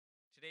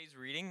Today's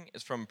reading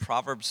is from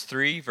Proverbs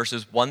 3,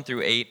 verses 1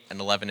 through 8 and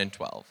 11 and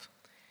 12.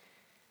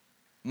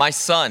 My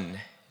son,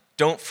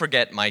 don't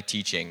forget my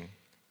teaching,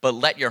 but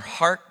let your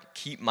heart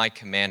keep my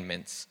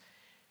commandments,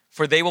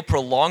 for they will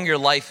prolong your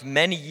life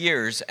many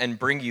years and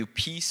bring you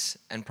peace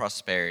and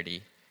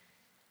prosperity.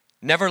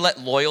 Never let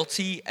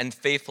loyalty and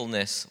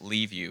faithfulness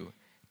leave you.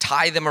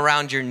 Tie them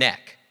around your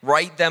neck.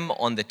 Write them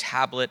on the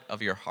tablet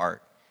of your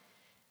heart.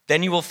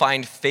 Then you will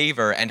find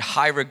favor and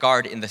high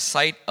regard in the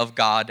sight of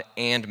God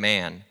and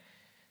man.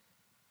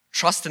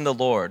 Trust in the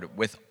Lord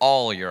with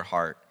all your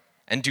heart,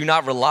 and do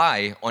not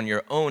rely on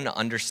your own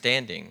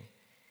understanding.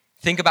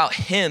 Think about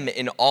him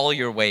in all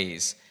your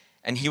ways,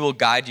 and he will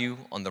guide you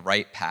on the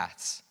right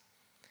paths.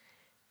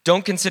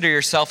 Don't consider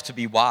yourself to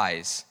be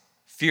wise.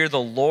 Fear the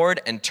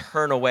Lord and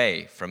turn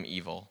away from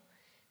evil.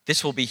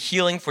 This will be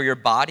healing for your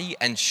body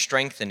and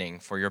strengthening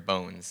for your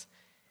bones.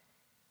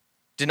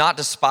 Do not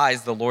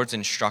despise the Lord's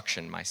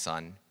instruction, my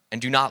son,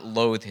 and do not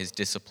loathe his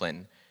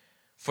discipline.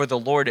 For the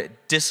Lord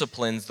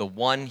disciplines the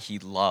one he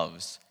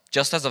loves,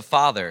 just as a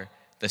father,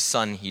 the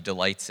son he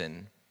delights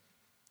in.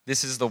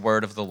 This is the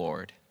word of the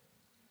Lord.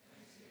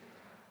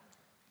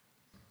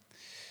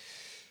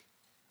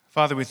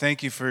 Father, we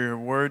thank you for your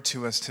word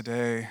to us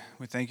today.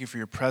 We thank you for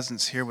your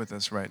presence here with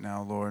us right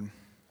now, Lord.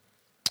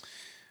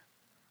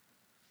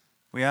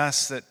 We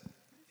ask that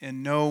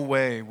in no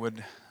way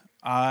would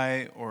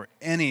I or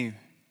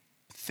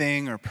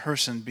anything or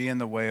person be in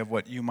the way of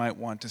what you might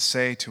want to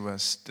say to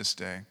us this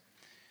day.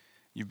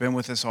 You've been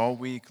with us all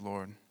week,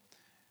 Lord.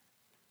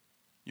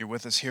 You're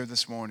with us here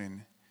this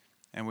morning,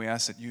 and we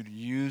ask that you'd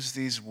use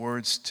these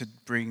words to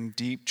bring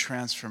deep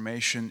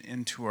transformation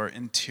into our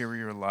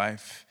interior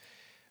life.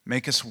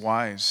 Make us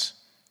wise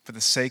for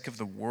the sake of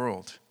the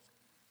world,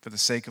 for the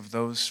sake of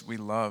those we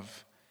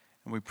love.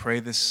 And we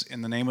pray this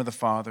in the name of the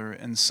Father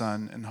and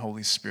Son and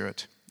Holy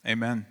Spirit.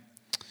 Amen.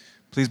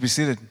 Please be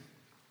seated.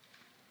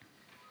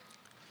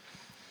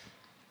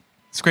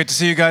 It's great to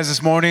see you guys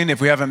this morning.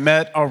 If we haven't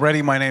met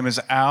already, my name is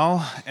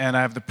Al, and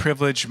I have the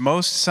privilege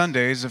most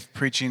Sundays of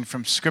preaching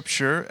from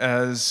Scripture.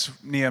 As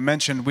Nia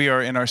mentioned, we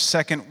are in our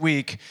second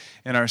week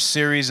in our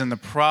series in the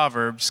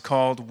Proverbs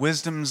called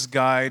Wisdom's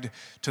Guide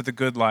to the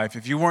Good Life.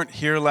 If you weren't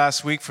here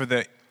last week for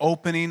the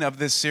opening of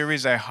this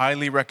series, I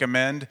highly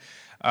recommend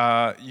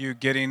you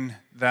getting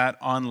that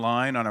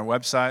online on our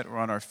website or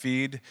on our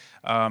feed.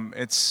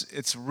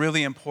 It's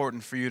really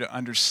important for you to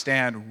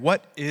understand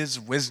what is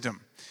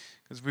wisdom.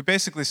 Because we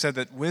basically said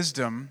that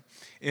wisdom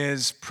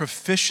is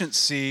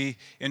proficiency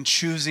in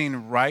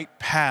choosing right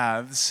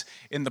paths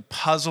in the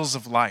puzzles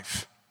of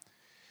life.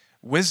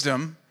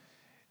 Wisdom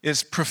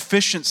is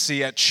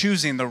proficiency at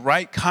choosing the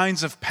right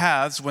kinds of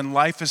paths when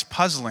life is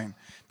puzzling.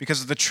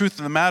 Because the truth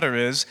of the matter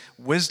is,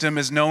 wisdom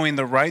is knowing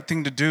the right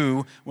thing to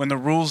do when the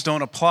rules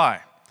don't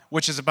apply,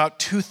 which is about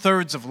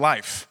 2/3 of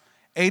life.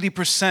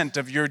 80%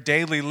 of your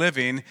daily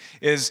living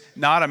is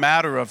not a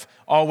matter of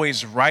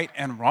always right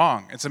and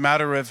wrong. It's a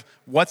matter of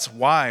what's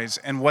wise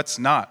and what's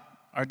not.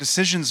 Our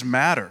decisions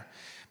matter,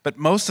 but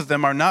most of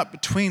them are not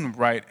between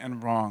right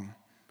and wrong.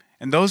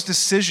 And those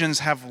decisions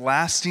have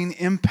lasting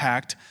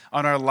impact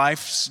on our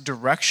life's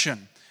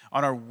direction,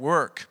 on our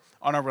work,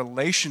 on our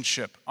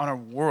relationship, on our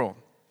world.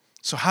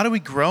 So how do we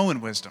grow in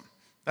wisdom?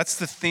 That's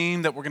the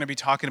theme that we're going to be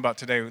talking about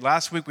today.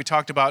 Last week we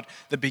talked about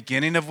the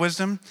beginning of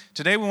wisdom.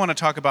 Today we want to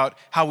talk about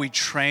how we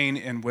train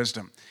in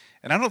wisdom.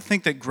 And I don't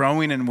think that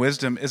growing in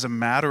wisdom is a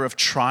matter of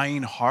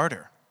trying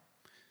harder.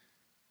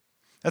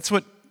 That's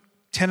what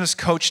tennis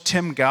coach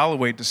Tim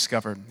Galloway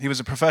discovered. He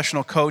was a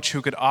professional coach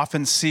who could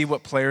often see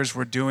what players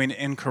were doing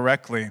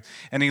incorrectly.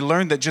 And he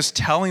learned that just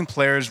telling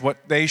players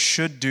what they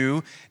should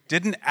do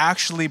didn't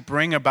actually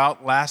bring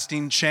about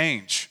lasting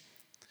change.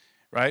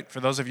 Right? For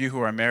those of you who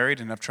are married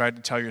and have tried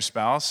to tell your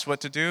spouse what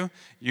to do,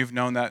 you've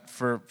known that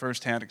for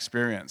firsthand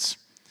experience.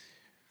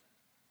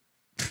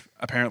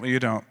 Apparently you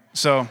don't.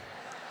 So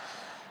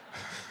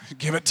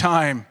give it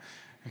time.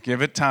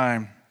 Give it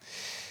time.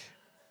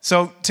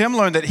 So Tim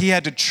learned that he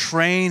had to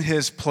train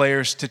his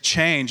players to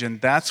change,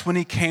 and that's when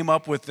he came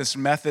up with this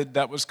method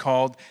that was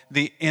called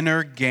the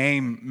inner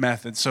game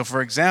method. So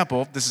for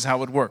example, this is how it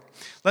would work.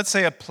 Let's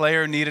say a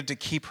player needed to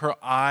keep her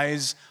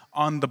eyes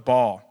on the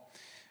ball.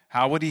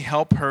 How would he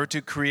help her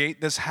to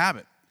create this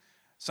habit?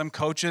 Some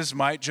coaches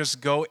might just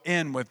go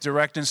in with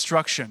direct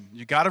instruction.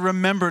 You got to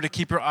remember to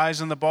keep your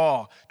eyes on the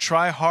ball.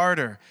 Try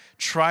harder.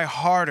 Try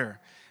harder.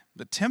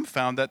 But Tim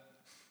found that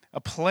a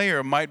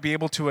player might be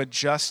able to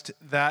adjust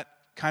that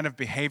kind of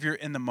behavior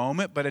in the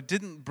moment, but it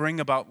didn't bring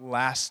about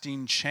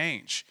lasting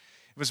change.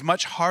 It was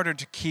much harder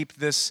to keep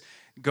this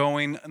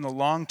going in the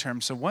long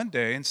term. So one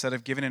day, instead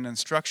of giving an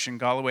instruction,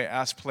 Galloway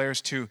asked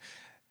players to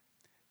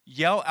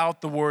yell out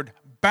the word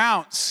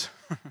bounce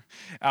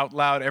out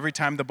loud every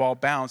time the ball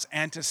bounced,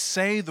 and to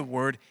say the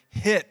word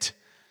hit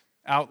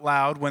out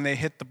loud when they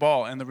hit the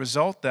ball. And the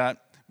result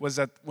was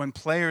that when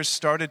players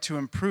started to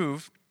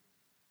improve,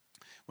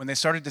 when they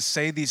started to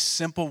say these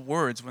simple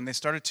words, when they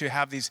started to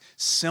have these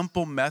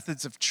simple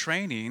methods of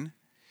training,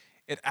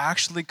 It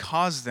actually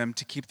caused them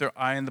to keep their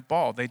eye on the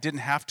ball. They didn't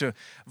have to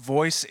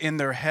voice in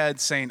their head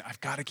saying, I've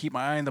got to keep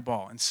my eye on the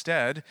ball.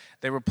 Instead,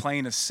 they were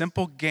playing a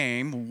simple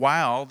game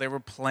while they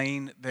were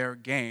playing their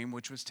game,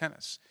 which was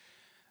tennis.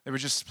 They were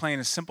just playing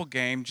a simple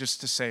game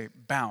just to say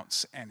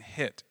bounce and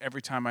hit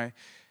every time I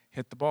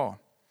hit the ball.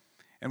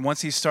 And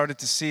once he started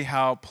to see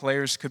how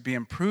players could be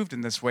improved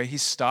in this way, he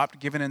stopped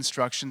giving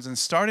instructions and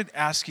started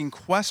asking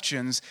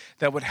questions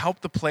that would help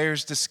the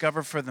players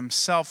discover for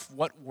themselves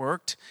what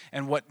worked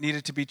and what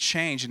needed to be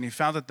changed. And he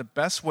found that the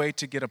best way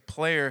to get a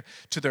player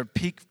to their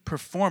peak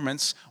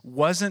performance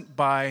wasn't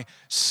by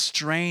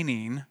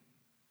straining,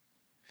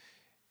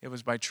 it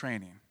was by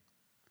training.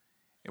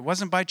 It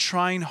wasn't by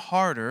trying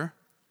harder.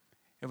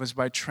 It was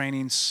by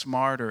training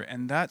smarter.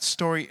 And that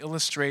story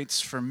illustrates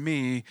for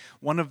me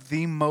one of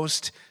the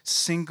most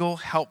single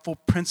helpful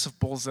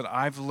principles that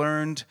I've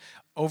learned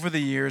over the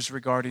years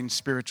regarding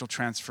spiritual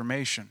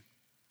transformation.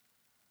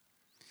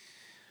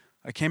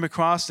 I came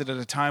across it at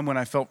a time when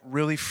I felt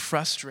really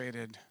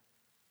frustrated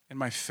in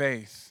my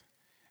faith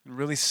and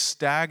really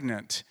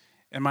stagnant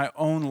in my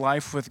own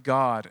life with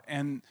God.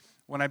 And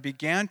when I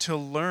began to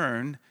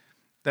learn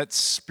that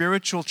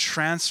spiritual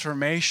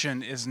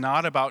transformation is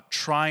not about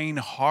trying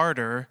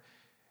harder,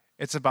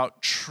 it's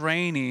about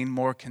training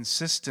more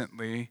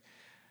consistently,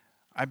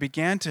 I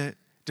began to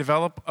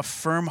develop a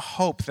firm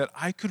hope that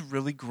I could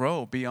really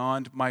grow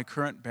beyond my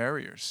current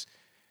barriers,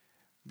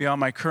 beyond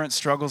my current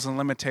struggles and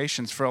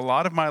limitations. For a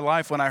lot of my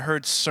life, when I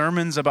heard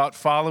sermons about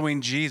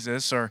following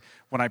Jesus, or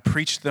when I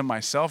preached them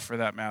myself for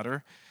that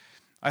matter,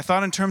 I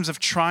thought in terms of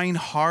trying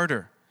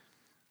harder.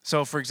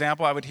 So, for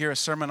example, I would hear a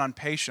sermon on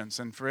patience,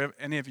 and for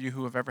any of you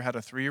who have ever had a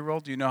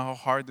 3-year-old, you know how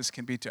hard this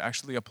can be to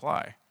actually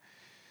apply.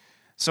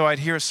 So I'd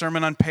hear a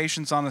sermon on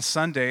patience on a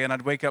Sunday, and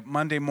I'd wake up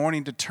Monday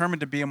morning determined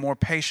to be a more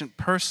patient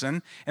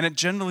person, and it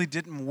generally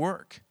didn't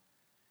work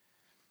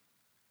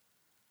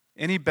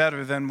any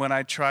better than when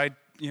I tried,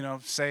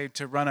 say,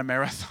 to run a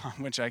marathon,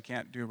 which I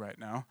can't do right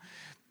now.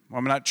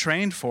 I'm not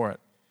trained for it.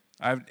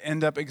 I would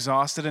end up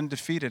exhausted and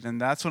defeated.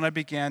 And that's when I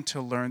began to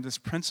learn this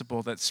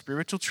principle that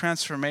spiritual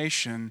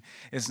transformation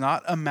is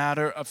not a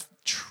matter of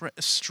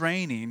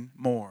straining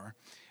more.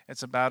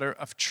 It's a matter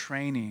of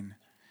training.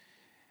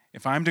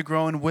 If I'm to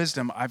grow in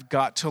wisdom, I've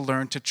got to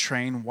learn to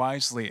train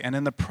wisely. And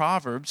in the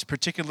Proverbs,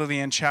 particularly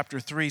in chapter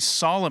 3,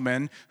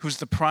 Solomon, who's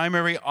the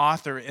primary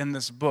author in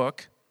this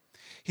book,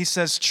 he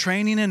says,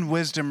 training in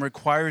wisdom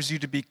requires you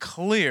to be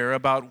clear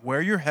about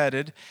where you're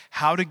headed,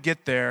 how to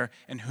get there,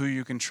 and who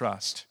you can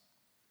trust.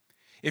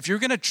 If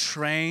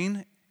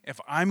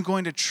I'm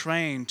going to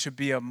train to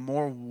be a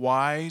more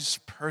wise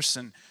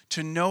person,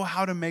 to know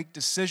how to make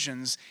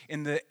decisions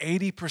in the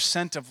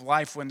 80% of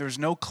life when there's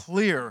no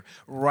clear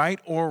right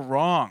or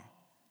wrong,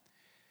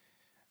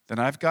 then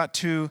I've got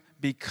to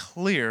be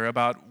clear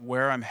about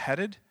where I'm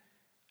headed,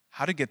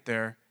 how to get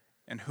there,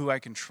 and who I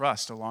can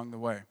trust along the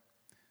way.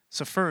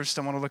 So first,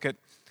 I want to look at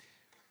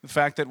the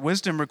fact that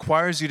wisdom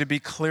requires you to be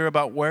clear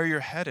about where you're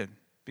headed.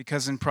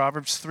 Because in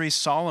Proverbs 3,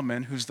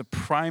 Solomon, who's the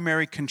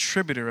primary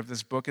contributor of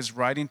this book, is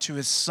writing to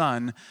his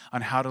son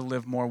on how to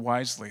live more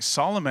wisely.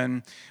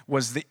 Solomon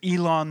was the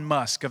Elon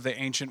Musk of the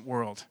ancient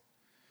world.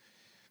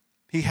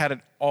 He had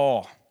it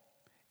all: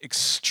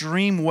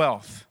 extreme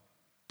wealth,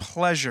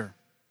 pleasure,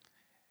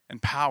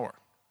 and power.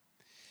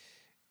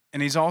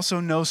 And he's also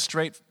no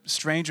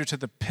stranger to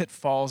the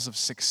pitfalls of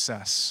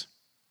success.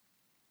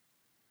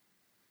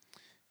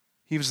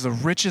 He was the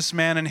richest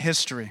man in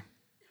history.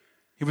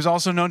 He was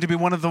also known to be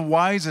one of the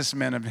wisest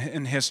men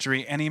in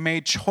history, and he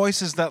made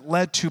choices that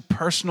led to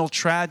personal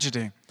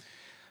tragedy.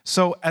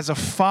 So as a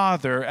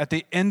father, at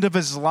the end of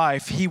his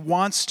life, he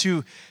wants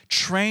to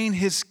train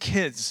his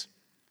kids,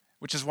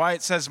 which is why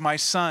it says, my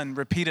son,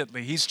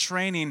 repeatedly. He's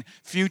training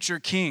future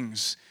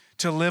kings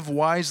to live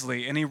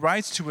wisely. And he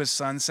writes to his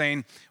son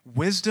saying,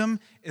 wisdom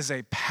is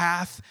a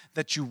path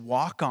that you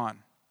walk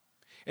on.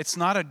 It's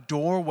not a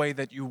doorway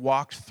that you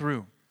walked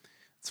through.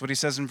 That's what he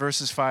says in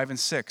verses 5 and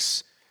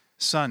 6.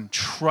 Son,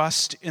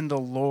 trust in the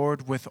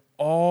Lord with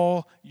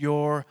all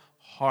your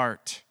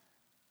heart,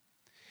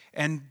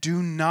 and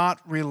do not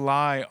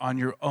rely on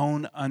your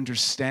own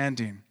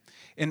understanding.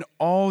 In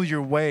all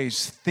your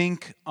ways,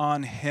 think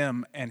on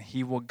him, and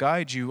he will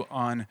guide you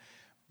on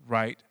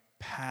right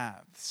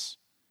paths.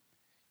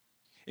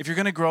 If you're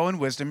going to grow in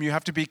wisdom, you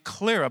have to be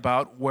clear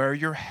about where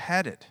you're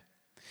headed.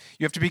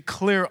 You have to be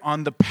clear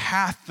on the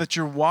path that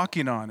you're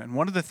walking on. And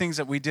one of the things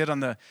that we did on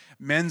the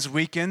men's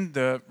weekend,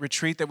 the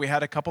retreat that we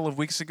had a couple of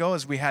weeks ago,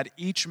 is we had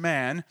each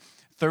man,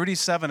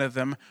 37 of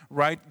them,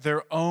 write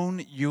their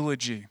own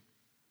eulogy.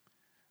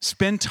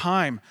 Spend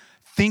time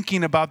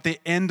thinking about the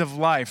end of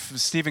life.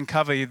 Stephen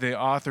Covey, the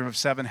author of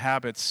 7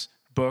 Habits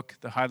book,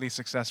 The Highly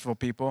Successful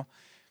People,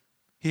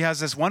 he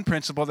has this one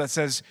principle that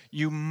says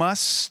you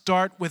must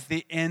start with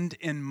the end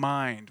in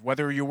mind,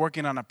 whether you're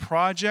working on a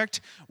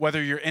project,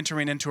 whether you're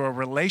entering into a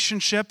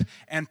relationship,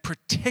 and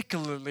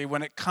particularly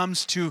when it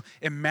comes to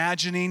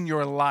imagining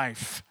your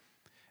life.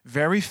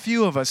 Very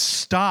few of us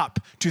stop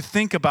to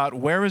think about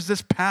where is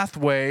this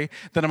pathway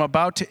that I'm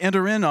about to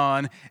enter in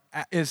on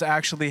is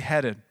actually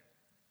headed.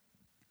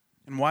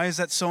 And why is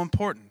that so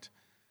important?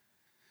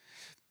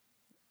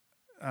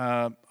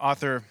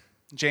 Author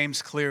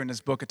James Clear in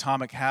his book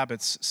Atomic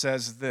Habits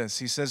says this.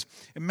 He says,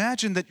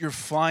 imagine that you're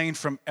flying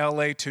from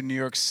LA to New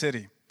York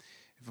City.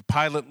 If a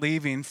pilot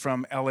leaving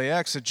from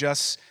LAX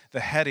adjusts the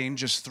heading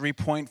just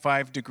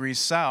 3.5 degrees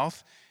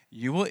south,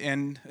 you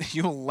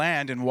will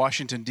land in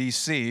Washington,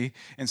 D.C.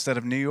 instead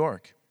of New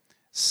York.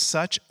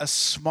 Such a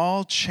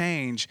small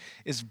change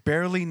is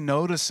barely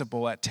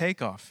noticeable at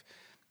takeoff.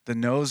 The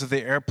nose of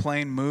the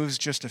airplane moves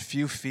just a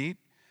few feet,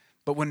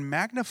 but when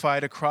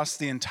magnified across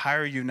the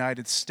entire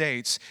United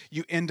States,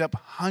 you end up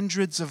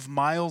hundreds of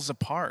miles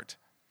apart.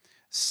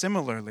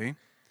 Similarly,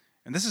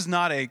 and this is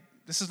not a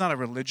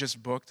religious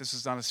book, this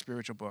is not a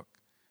spiritual book.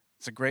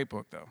 It's a great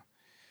book, though.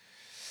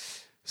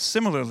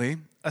 Similarly,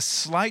 a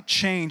slight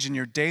change in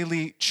your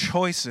daily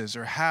choices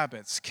or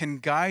habits can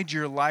guide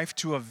your life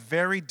to a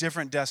very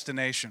different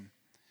destination.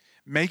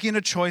 Making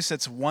a choice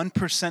that's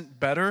 1%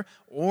 better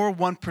or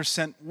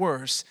 1%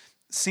 worse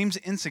seems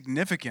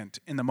insignificant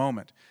in the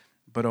moment,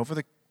 but over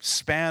the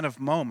span of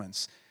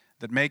moments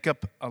that make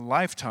up a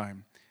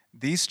lifetime,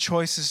 these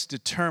choices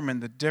determine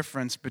the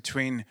difference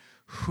between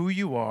who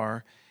you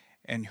are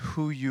and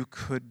who you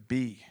could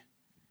be.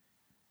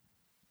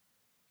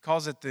 He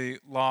calls it the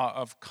law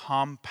of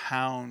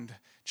compound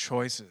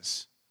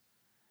choices.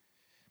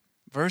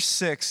 Verse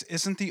 6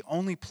 isn't the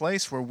only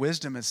place where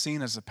wisdom is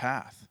seen as a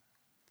path.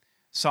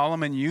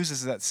 Solomon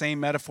uses that same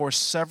metaphor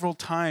several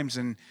times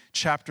in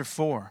chapter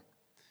 4.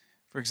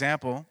 For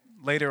example,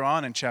 later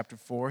on in chapter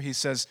 4, he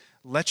says,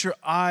 let your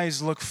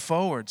eyes look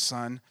forward,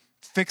 son.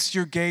 Fix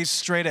your gaze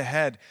straight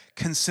ahead.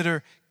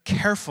 Consider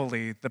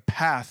carefully the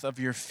path of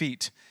your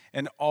feet,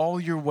 and all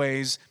your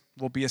ways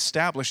will be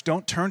established.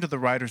 Don't turn to the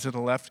right or to the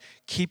left.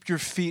 Keep your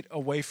feet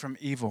away from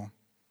evil.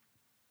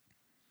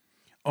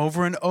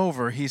 Over and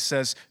over, he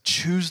says,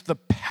 choose the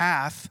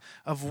path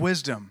of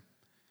wisdom.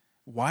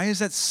 Why is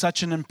that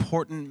such an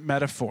important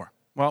metaphor?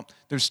 Well,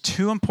 there's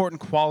two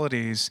important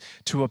qualities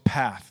to a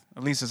path,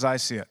 at least as I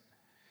see it.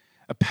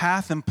 A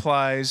path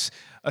implies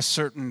a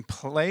certain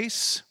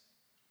place,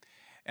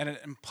 and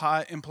it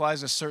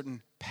implies a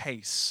certain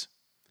pace.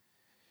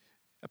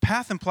 A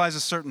path implies a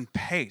certain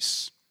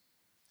pace.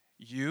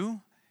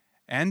 You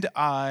and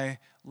I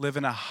live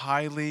in a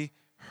highly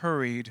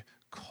hurried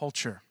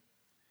culture.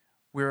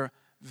 We're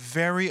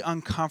very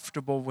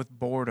uncomfortable with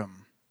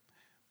boredom.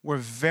 We're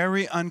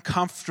very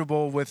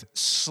uncomfortable with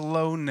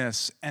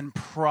slowness and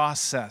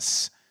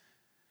process.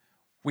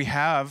 We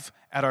have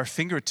at our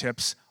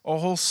fingertips a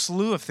whole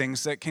slew of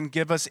things that can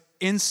give us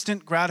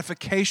instant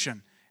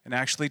gratification and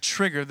actually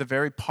trigger the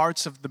very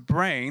parts of the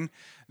brain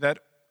that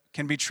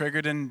can be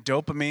triggered in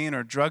dopamine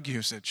or drug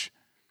usage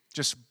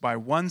just by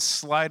one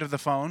slide of the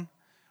phone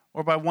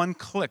or by one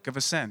click of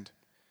a send.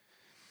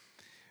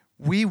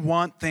 We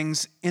want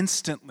things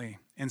instantly.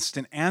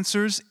 Instant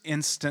answers,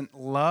 instant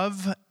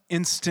love,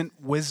 instant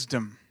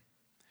wisdom.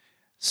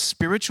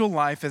 Spiritual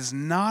life is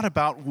not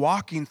about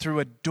walking through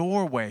a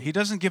doorway. He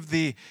doesn't give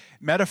the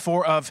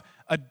metaphor of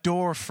a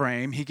door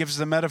frame. He gives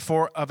the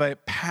metaphor of a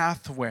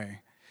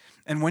pathway.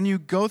 And when you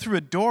go through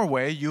a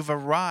doorway, you've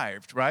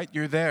arrived, right?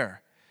 You're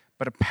there.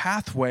 But a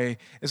pathway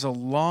is a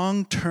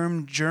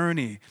long-term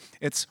journey.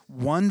 It's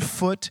one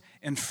foot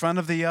in front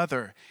of the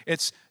other.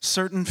 It's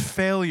certain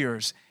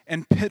failures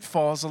and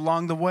pitfalls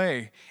along the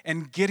way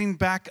and getting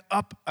back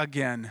up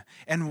again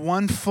and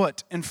one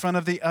foot in front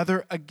of the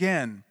other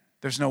again.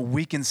 There's no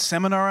weekend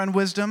seminar on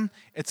wisdom.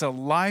 It's a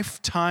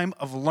lifetime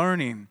of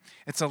learning.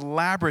 It's a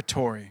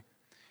laboratory.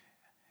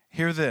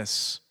 Hear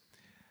this.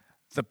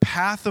 The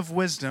path of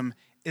wisdom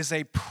is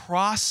a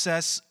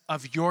process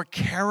of your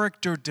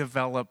character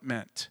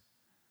development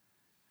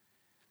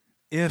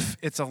if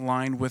it's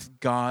aligned with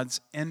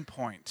God's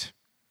endpoint.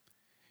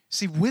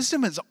 See,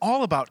 wisdom is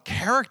all about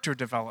character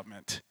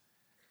development.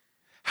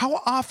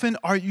 How often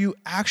are you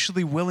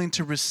actually willing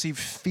to receive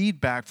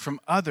feedback from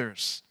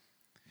others?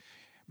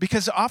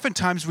 Because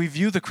oftentimes we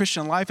view the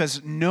Christian life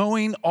as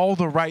knowing all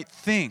the right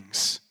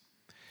things,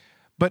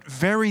 but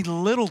very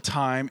little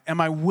time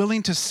am I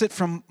willing to sit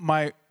from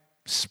my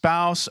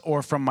spouse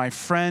or from my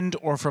friend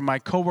or from my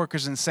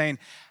coworkers and saying,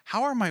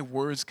 how are my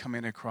words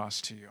coming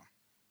across to you?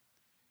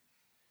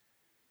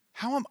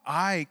 How am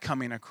I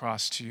coming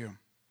across to you?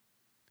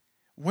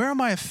 Where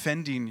am I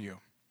offending you?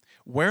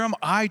 Where am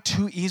I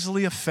too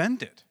easily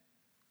offended?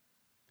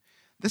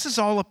 This is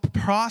all a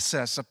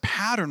process, a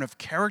pattern of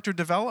character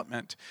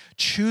development,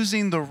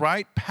 choosing the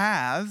right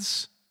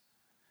paths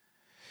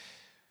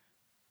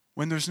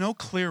when there's no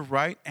clear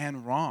right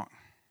and wrong,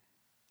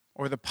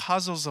 or the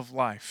puzzles of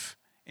life,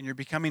 and you're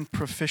becoming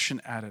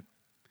proficient at it.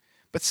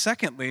 But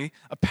secondly,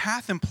 a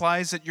path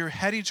implies that you're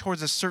heading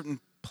towards a certain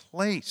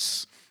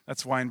place.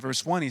 That's why in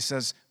verse 1 he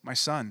says, my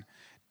son,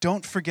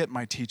 don't forget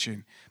my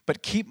teaching,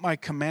 but keep my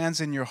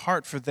commands in your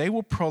heart, for they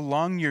will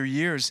prolong your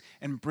years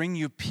and bring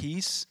you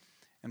peace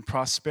and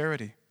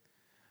prosperity.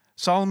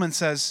 Solomon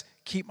says,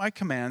 keep my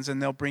commands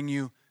and they'll bring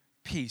you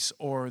peace,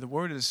 or the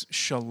word is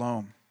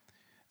shalom.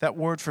 That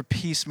word for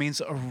peace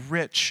means a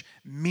rich,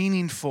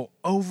 meaningful,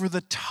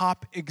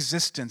 over-the-top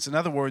existence. In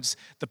other words,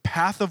 the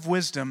path of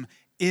wisdom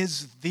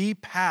is the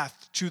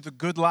path to the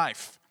good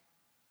life,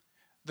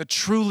 the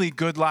truly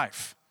good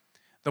life,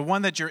 the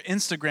one that your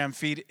Instagram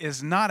feed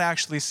is not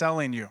actually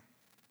selling you.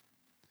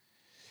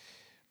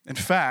 In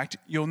fact,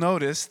 you'll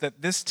notice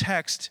that this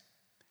text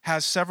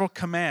has several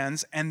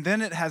commands, and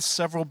then it has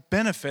several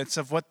benefits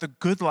of what the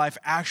good life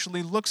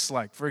actually looks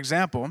like. For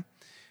example,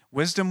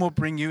 wisdom will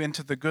bring you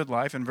into the good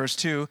life, in verse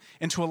 2,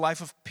 into a life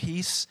of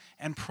peace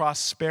and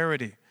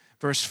prosperity.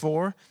 Verse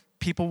 4,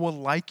 people will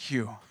like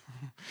you.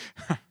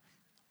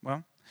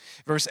 Well,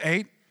 verse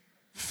 8,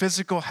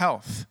 physical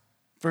health.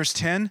 Verse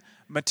 10,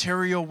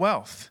 material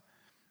wealth.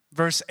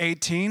 Verse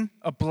 18,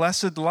 a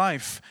blessed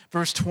life.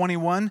 Verse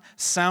 21,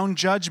 sound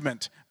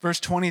judgment. Verse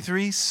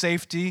 23,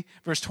 safety.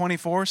 Verse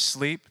 24,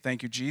 sleep.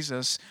 Thank you,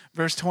 Jesus.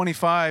 Verse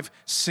 25,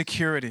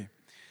 security.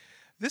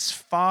 This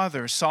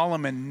father,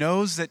 Solomon,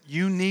 knows that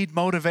you need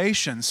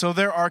motivation. So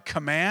there are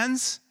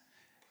commands,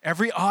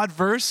 every odd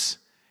verse,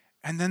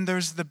 and then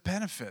there's the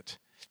benefit.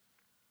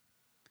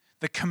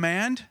 The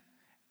command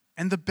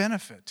and the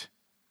benefit.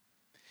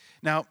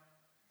 Now,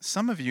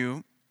 some of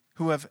you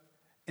who have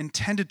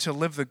intended to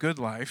live the good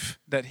life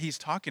that he's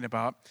talking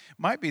about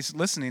might be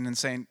listening and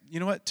saying, you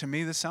know what, to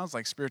me this sounds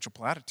like spiritual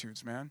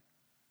platitudes, man.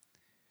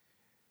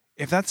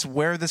 If that's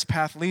where this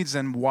path leads,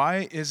 then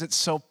why is it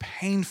so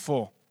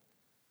painful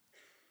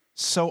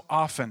so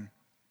often?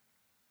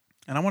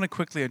 And I want to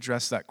quickly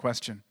address that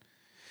question,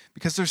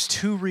 because there's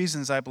two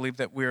reasons I believe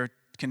that we're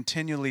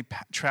continually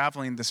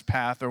traveling this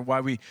path, or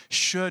why we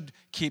should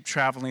keep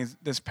traveling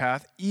this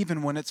path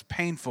even when it's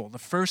painful. The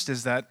first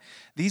is that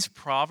these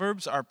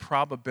proverbs are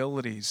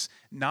probabilities,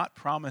 not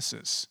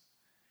promises.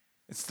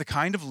 It's the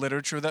kind of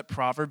literature that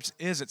Proverbs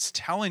is. It's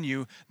telling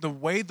you the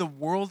way the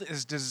world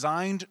is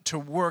designed to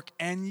work,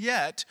 and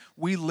yet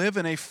we live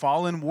in a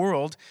fallen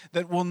world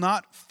that will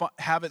not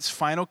have its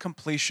final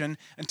completion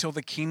until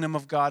the kingdom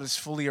of God is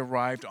fully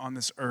arrived on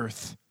this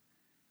earth.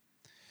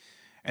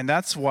 And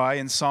that's why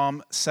in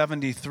Psalm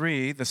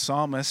 73, the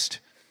psalmist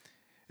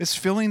is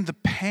feeling the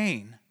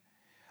pain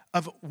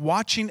of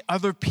watching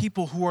other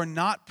people who are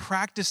not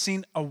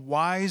practicing a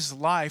wise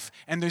life,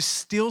 and they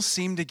still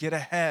seem to get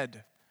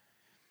ahead.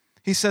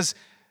 He says,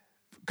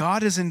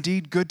 God is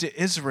indeed good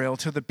to Israel,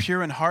 to the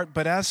pure in heart,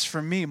 but as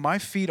for me, my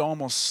feet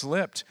almost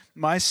slipped.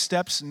 My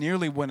steps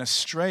nearly went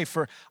astray,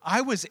 for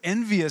I was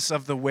envious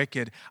of the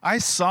wicked. I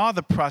saw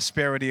the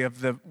prosperity of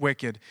the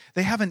wicked.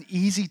 They have an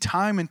easy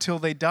time until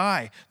they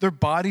die. Their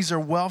bodies are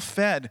well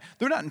fed.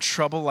 They're not in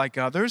trouble like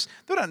others.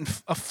 They're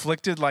not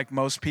afflicted like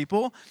most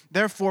people.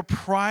 Therefore,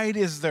 pride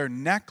is their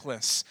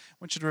necklace. I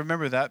want you to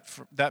remember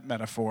that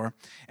metaphor.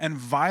 And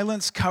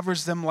violence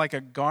covers them like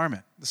a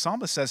garment. The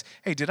psalmist says,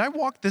 hey, did I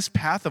walk this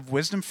path of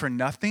wisdom for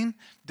nothing?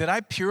 Did I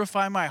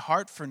purify my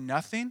heart for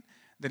nothing?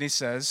 Then he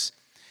says,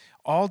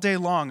 all day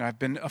long I've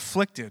been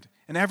afflicted,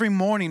 and every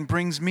morning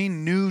brings me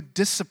new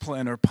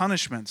discipline or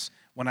punishments.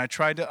 When I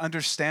tried to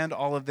understand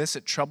all of this,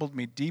 it troubled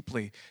me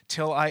deeply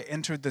till I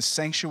entered the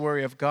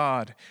sanctuary of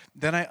God.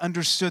 Then I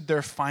understood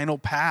their final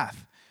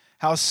path,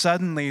 how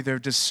suddenly they're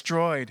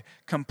destroyed,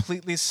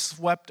 completely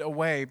swept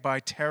away by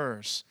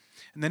terrors.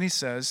 And then he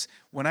says,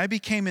 when I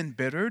became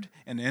embittered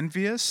and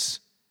envious,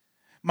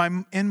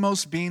 my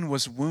inmost being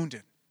was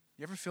wounded.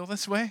 You ever feel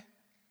this way?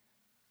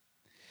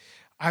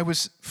 I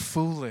was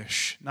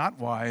foolish, not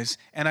wise,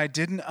 and I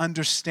didn't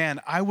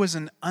understand. I was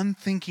an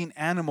unthinking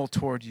animal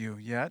toward you,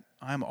 yet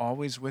I'm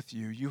always with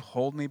you. You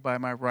hold me by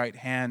my right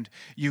hand.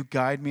 You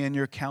guide me in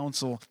your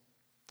counsel,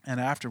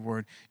 and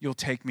afterward you'll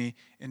take me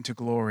into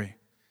glory.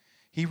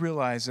 He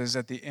realizes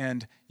at the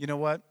end, you know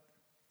what?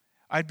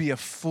 I'd be a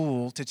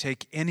fool to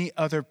take any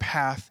other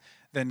path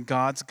than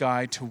God's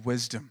guide to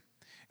wisdom.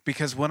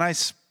 Because when I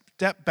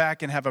step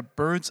back and have a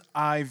bird's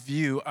eye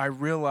view, I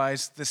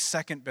realize the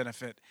second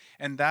benefit,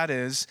 and that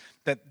is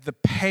that the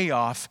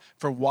payoff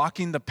for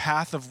walking the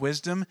path of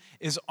wisdom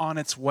is on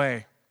its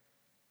way.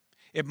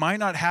 It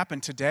might not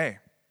happen today,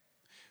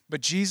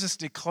 but Jesus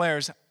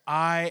declares,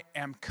 I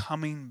am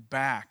coming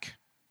back,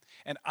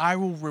 and I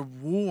will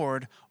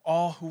reward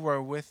all who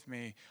are with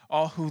me,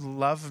 all who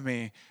love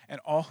me, and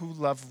all who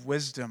love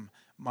wisdom,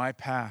 my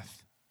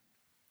path.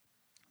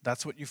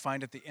 That's what you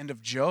find at the end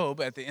of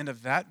Job, at the end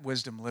of that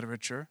wisdom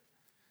literature,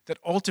 that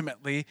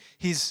ultimately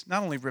he's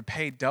not only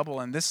repaid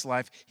double in this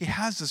life, he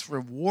has this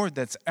reward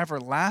that's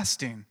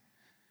everlasting.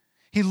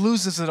 He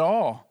loses it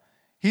all.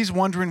 He's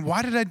wondering,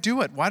 why did I do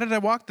it? Why did I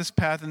walk this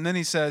path? And then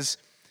he says,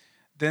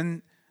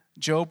 then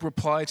Job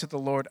replied to the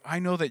Lord, I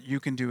know that you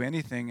can do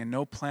anything and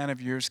no plan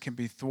of yours can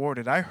be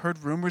thwarted. I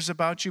heard rumors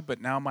about you,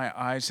 but now my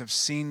eyes have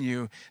seen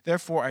you.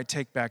 Therefore, I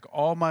take back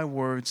all my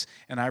words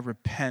and I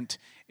repent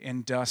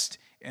in dust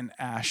and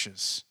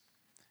ashes.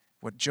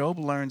 What Job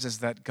learns is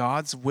that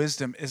God's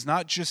wisdom is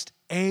not just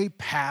a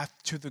path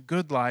to the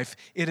good life,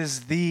 it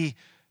is the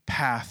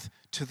path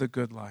to the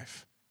good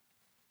life.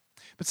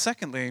 But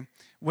secondly,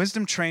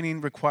 Wisdom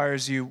training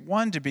requires you,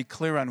 one, to be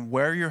clear on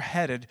where you're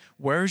headed,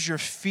 where's your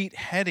feet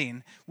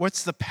heading,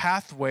 what's the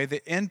pathway,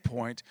 the end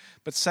point,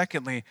 but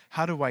secondly,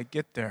 how do I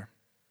get there?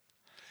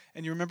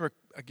 And you remember,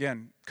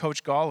 again,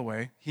 Coach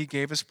Galloway, he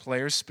gave his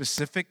players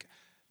specific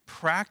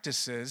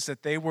practices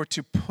that they were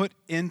to put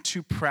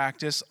into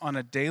practice on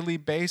a daily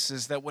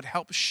basis that would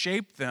help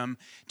shape them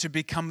to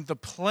become the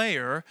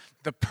player,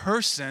 the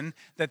person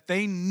that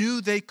they knew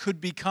they could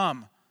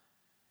become.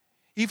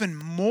 Even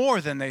more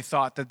than they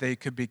thought that they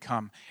could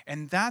become.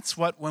 And that's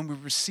what, when we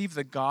receive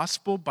the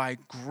gospel by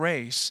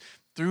grace,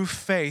 through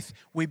faith,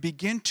 we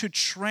begin to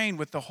train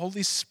with the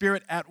Holy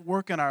Spirit at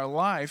work in our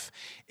life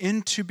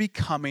into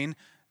becoming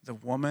the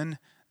woman,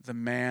 the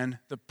man,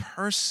 the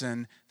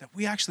person that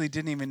we actually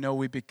didn't even know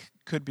we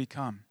could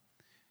become.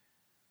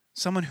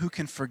 Someone who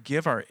can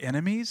forgive our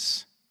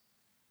enemies.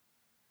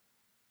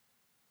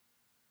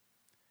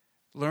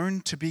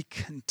 Learn to be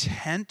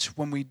content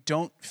when we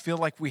don't feel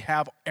like we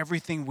have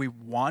everything we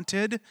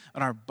wanted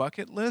on our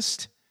bucket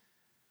list.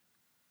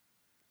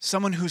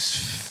 Someone who's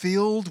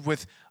filled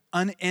with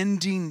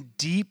unending,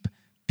 deep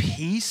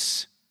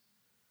peace,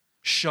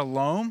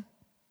 shalom.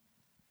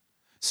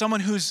 Someone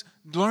who's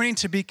learning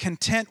to be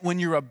content when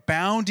you're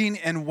abounding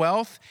in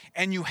wealth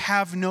and you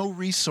have no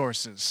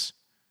resources.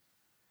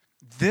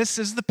 This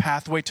is the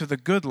pathway to the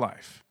good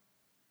life.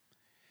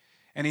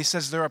 And he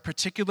says there are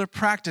particular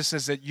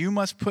practices that you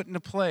must put into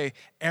play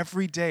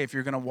every day if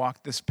you're going to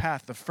walk this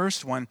path. The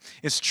first one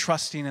is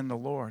trusting in the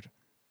Lord.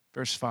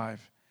 Verse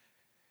 5.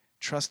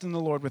 Trust in the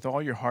Lord with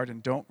all your heart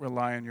and don't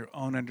rely on your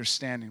own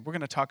understanding. We're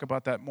going to talk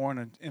about that more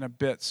in a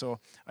bit, so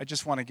I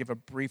just want to give a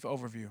brief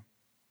overview.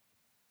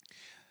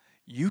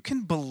 You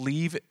can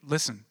believe,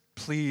 listen,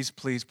 please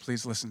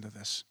listen to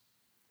this.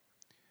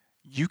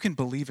 You can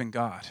believe in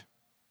God,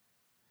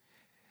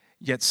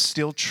 yet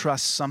still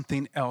trust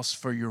something else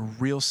for your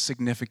real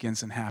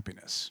significance and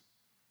happiness,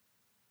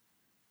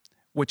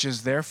 which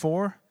is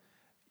therefore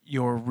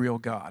your real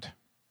God.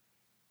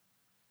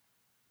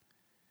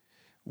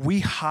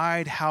 We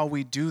hide how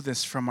we do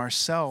this from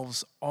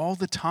ourselves all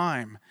the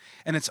time,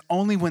 and it's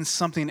only when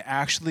something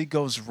actually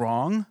goes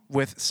wrong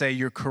with, say,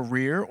 your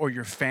career or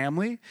your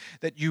family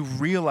that you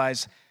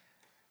realize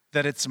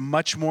that it's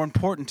much more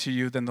important to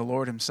you than the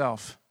Lord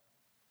himself.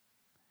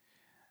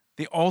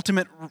 The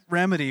ultimate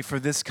remedy for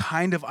this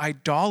kind of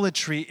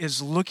idolatry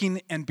is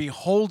looking and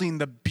beholding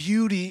the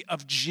beauty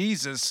of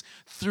Jesus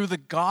through the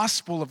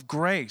gospel of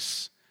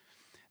grace.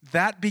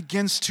 That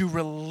begins to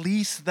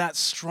release that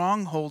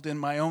stronghold in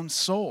my own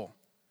soul.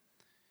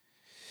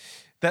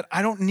 That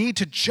I don't need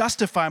to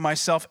justify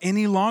myself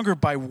any longer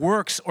by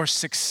works or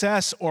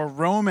success or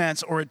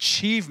romance or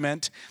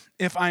achievement.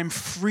 If I'm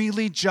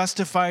freely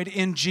justified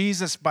in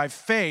Jesus by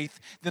faith,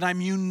 that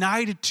I'm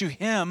united to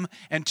him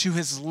and to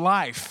his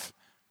life.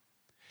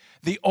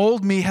 The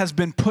old me has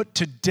been put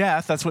to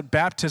death, that's what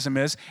baptism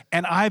is,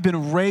 and I've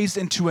been raised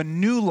into a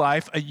new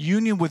life, a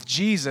union with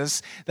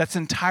Jesus that's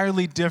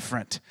entirely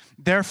different.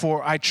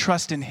 Therefore, I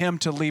trust in him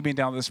to lead me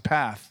down this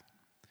path.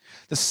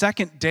 The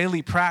second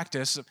daily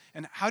practice,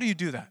 and how do you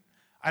do that?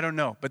 I don't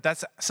know, but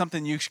that's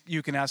something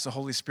you can ask the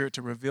Holy Spirit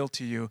to reveal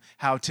to you,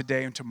 how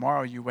today and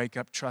tomorrow you wake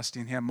up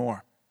trusting him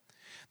more.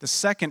 The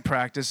second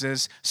practice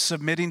is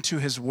submitting to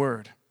his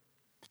word.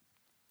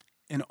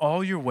 In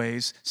all your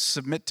ways,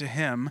 submit to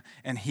him,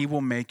 and he will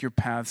make your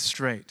path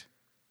straight.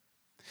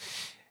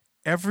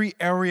 Every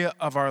area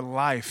of our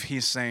life,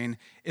 he's saying,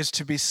 is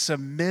to be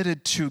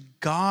submitted to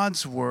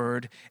God's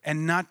word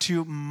and not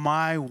to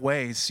my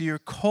ways. See,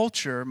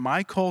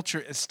 my culture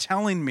is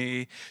telling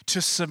me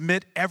to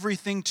submit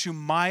everything to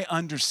my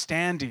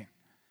understanding,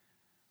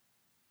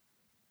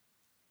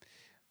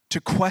 to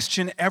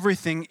question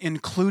everything,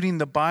 including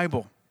the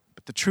Bible.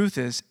 But the truth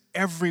is,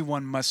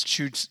 everyone must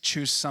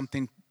choose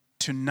something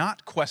to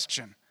not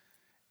question.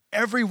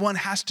 Everyone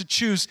has to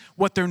choose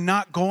what they're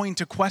not going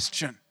to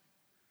question.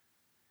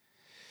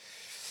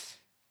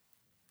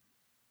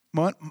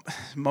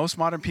 Most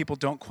modern people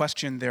don't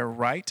question their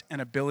right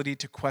and ability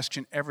to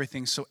question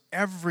everything, so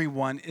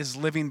everyone is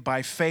living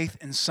by faith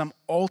in some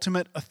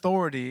ultimate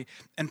authority,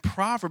 and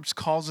Proverbs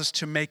calls us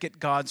to make it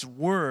God's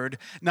word,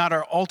 not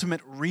our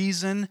ultimate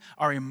reason,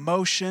 our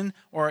emotion,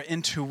 or our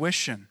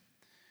intuition.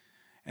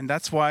 And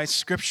that's why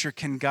Scripture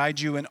can guide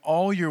you in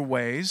all your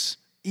ways,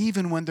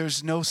 even when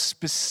there's no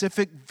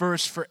specific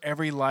verse for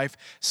every life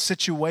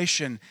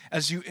situation.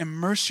 As you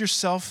immerse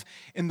yourself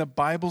in the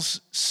Bible's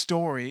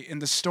story, in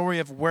the story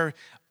of where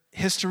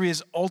history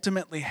is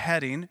ultimately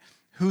heading,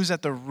 who's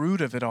at the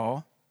root of it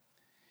all,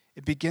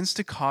 it begins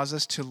to cause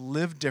us to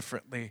live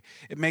differently.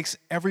 It makes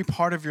every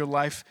part of your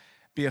life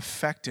be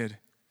affected.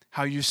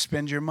 How you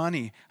spend your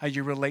money, how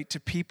you relate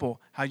to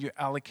people, how you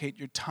allocate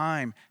your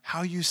time,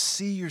 how you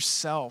see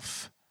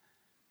yourself.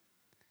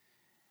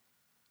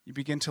 You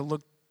begin to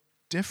look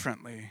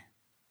differently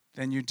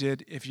than you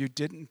did if you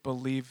didn't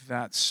believe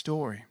that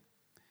story.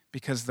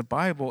 Because the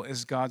Bible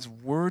is God's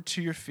word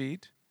to your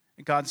feet,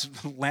 God's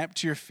lamp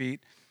to your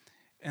feet,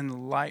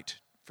 and light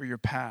for your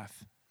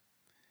path.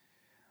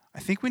 I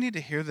think we need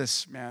to hear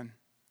this, man.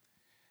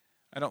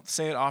 I don't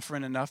say it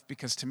often enough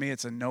because to me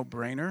it's a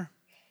no-brainer.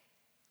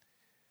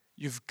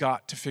 You've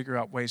got to figure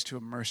out ways to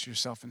immerse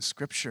yourself in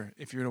Scripture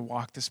if you're to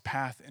walk this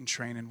path and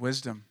train in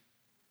wisdom.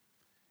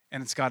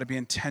 And it's got to be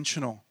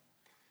intentional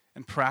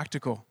and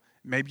practical.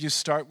 Maybe you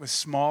start with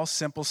small,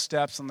 simple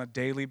steps on a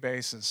daily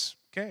basis.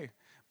 Okay,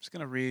 I'm just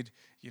going to read,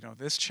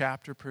 this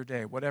chapter per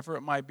day, whatever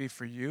it might be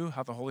for you,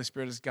 how the Holy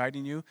Spirit is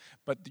guiding you.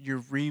 But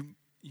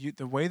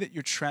the way that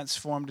you're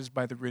transformed is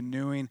by the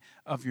renewing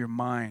of your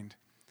mind.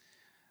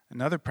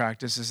 Another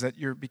practice is that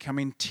you're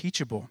becoming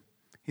teachable.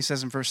 He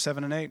says in verse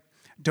 7 and 8,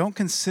 don't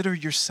consider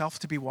yourself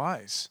to be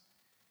wise.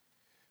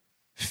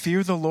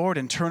 Fear the Lord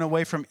and turn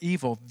away from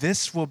evil.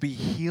 This will be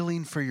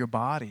healing for your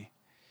body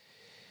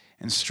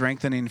and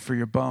strengthening for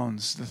your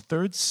bones. The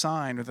third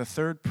sign or the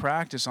third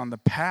practice on the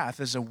path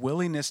is a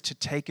willingness to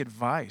take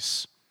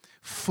advice.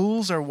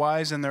 Fools are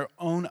wise in their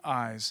own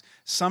eyes.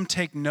 Some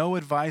take no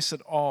advice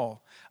at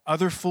all.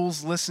 Other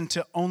fools listen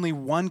to only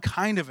one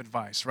kind of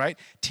advice, right?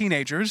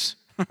 Teenagers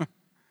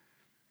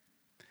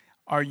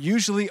are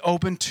usually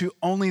open to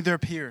only their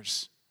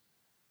peers,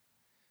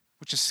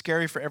 which is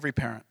scary for every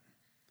parent.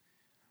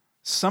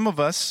 Some of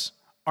us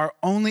are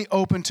only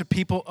open to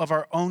people of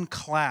our own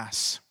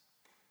class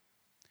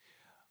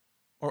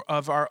or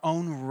of our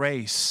own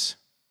race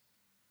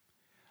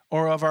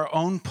or of our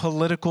own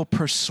political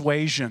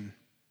persuasion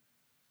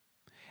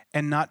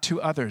and not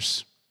to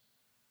others.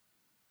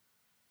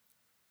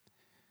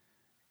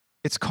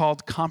 It's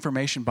called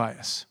confirmation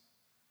bias.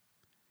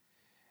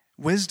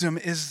 Wisdom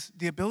is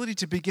the ability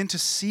to begin to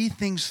see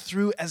things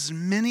through as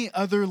many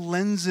other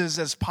lenses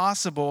as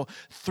possible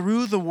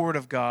through the Word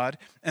of God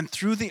and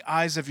through the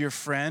eyes of your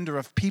friend or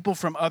of people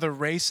from other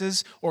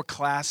races or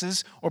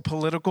classes or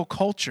political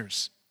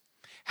cultures.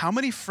 How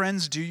many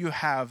friends do you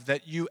have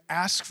that you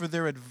ask for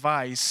their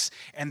advice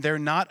and they're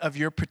not of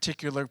your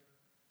particular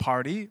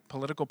party,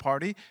 political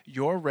party,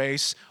 your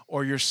race,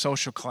 or your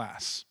social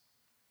class?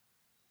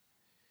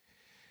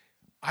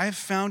 I have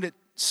found it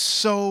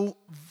so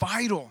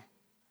vital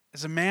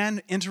as a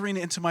man entering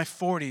into my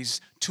 40s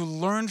to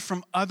learn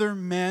from other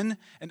men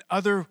and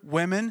other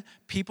women,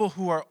 people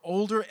who are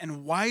older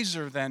and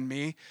wiser than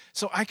me,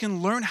 so I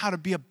can learn how to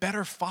be a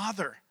better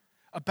father,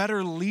 a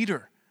better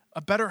leader,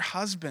 a better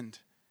husband.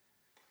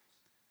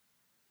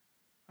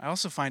 I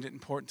also find it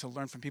important to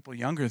learn from people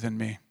younger than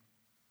me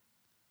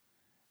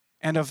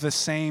and of the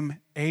same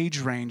age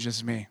range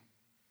as me.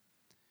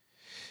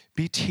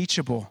 Be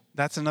teachable.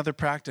 That's another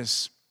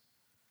practice.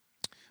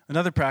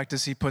 Another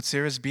practice he puts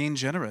here is being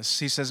generous.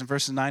 He says in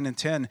verses 9 and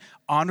 10,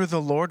 honor the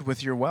Lord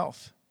with your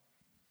wealth,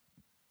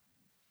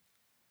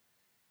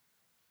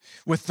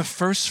 with the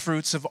first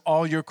fruits of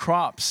all your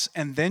crops,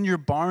 and then your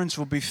barns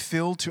will be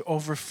filled to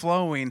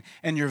overflowing,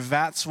 and your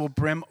vats will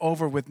brim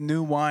over with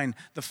new wine.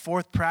 The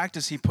fourth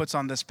practice he puts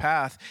on this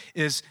path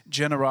is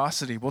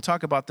generosity. We'll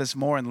talk about this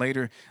more and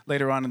later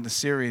on in the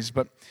series,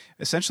 but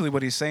essentially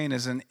what he's saying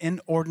is an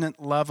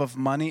inordinate love of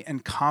money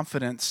and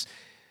confidence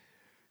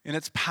in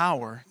its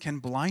power can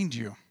blind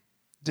you,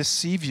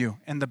 deceive you,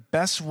 and the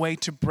best way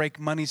to break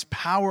money's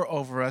power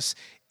over us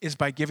is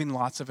by giving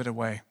lots of it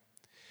away.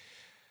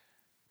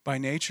 By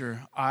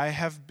nature,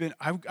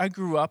 I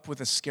grew up with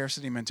a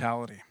scarcity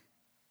mentality.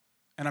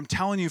 And I'm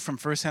telling you from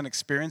firsthand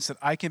experience that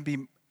I can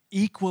be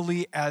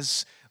equally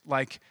as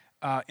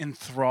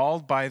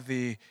enthralled by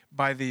the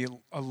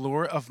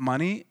allure of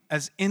money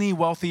as any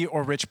wealthy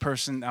or rich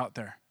person out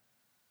there.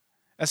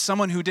 As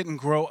someone who didn't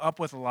grow up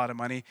with a lot of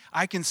money,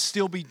 I can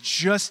still be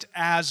just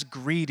as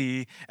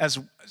greedy as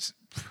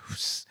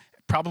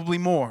probably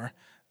more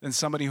than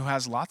somebody who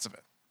has lots of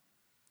it.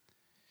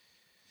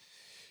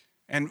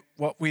 And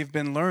what we've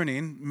been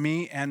learning,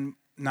 me and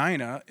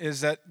Nina, is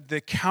that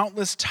the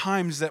countless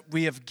times that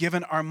we have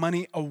given our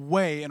money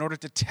away in order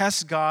to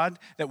test God,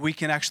 that we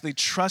can actually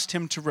trust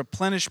Him to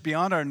replenish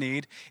beyond our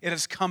need, it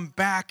has come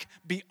back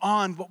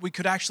beyond what we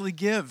could actually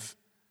give.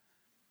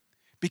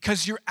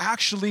 Because you're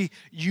actually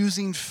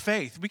using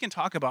faith. We can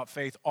talk about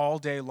faith all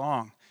day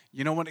long.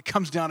 You know when it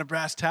comes down to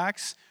brass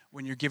tacks?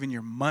 When you're giving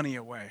your money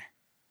away.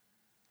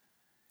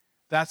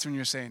 That's when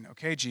you're saying,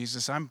 okay,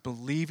 Jesus, I'm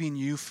believing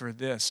you for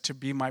this, to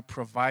be my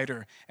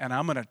provider, and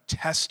I'm going to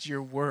test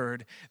your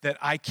word that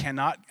I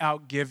cannot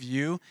outgive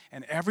you.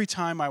 And every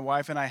time my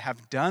wife and I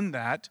have done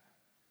that,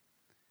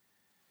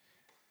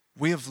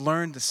 we have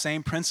learned the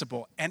same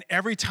principle. And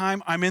every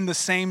time I'm in the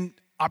same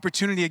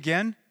opportunity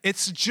again,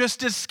 it's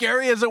just as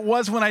scary as it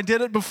was when I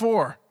did it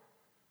before.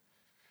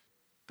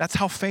 That's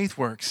how faith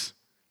works.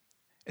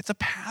 It's a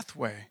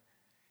pathway.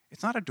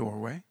 It's not a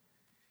doorway.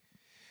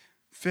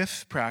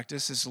 Fifth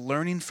practice is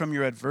learning from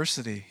your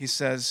adversity. He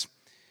says,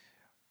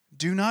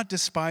 do not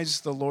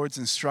despise the Lord's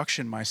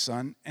instruction, my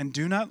son, and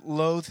do not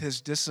loathe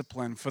his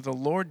discipline, for the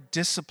Lord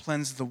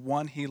disciplines the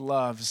one he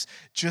loves,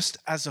 just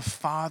as a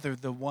father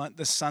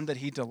the son that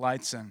he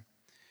delights in.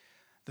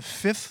 The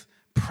fifth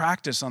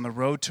practice on the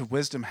road to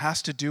wisdom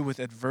has to do with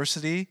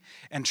adversity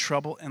and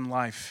trouble in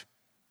life.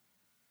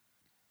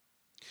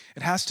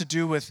 It has to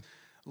do with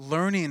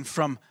learning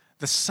from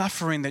the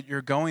suffering that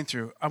you're going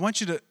through. I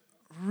want you to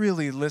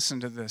really listen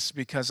to this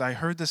because I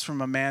heard this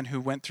from a man who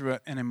went through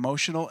an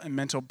emotional and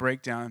mental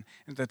breakdown.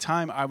 At the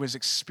time, I was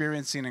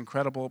experiencing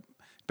incredible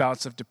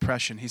bouts of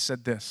depression. He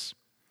said this.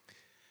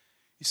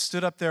 He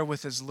stood up there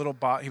with his little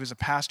he was a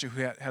pastor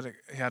who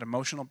had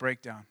emotional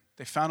breakdown.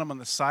 They found him on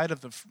the side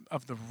of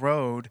the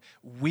road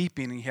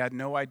weeping, and he had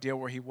no idea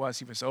where he was.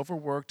 He was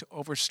overworked,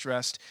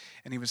 overstressed,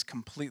 and he was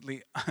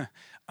completely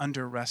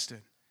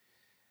under-rested.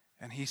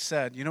 And he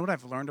said, you know what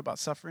I've learned about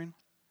suffering?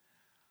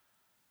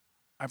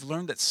 I've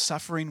learned that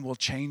suffering will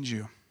change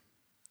you,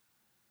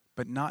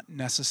 but not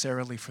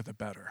necessarily for the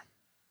better.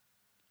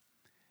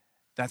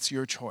 That's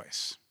your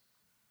choice.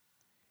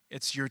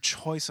 It's your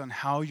choice on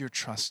how you're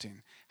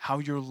trusting, how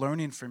you're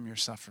learning from your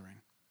suffering.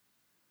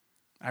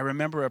 I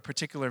remember a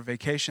particular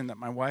vacation that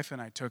my wife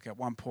and I took at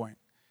one point.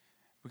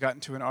 We got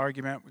into an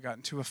argument, we got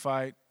into a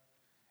fight.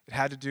 It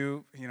had to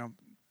do,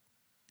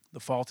 the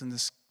fault in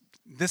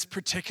this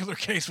particular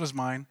case was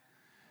mine.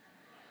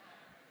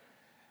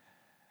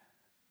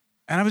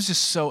 And I was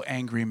just so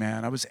angry,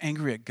 man. I was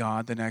angry at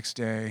God the next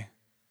day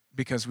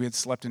because we had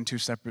slept in 2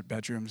 separate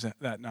bedrooms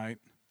that night.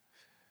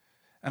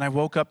 And I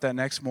woke up that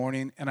next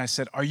morning and I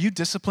said, are you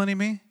disciplining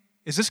me?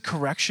 Is this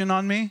correction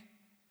on me?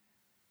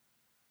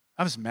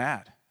 I was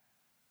mad.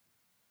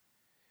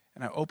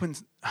 And I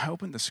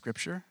opened the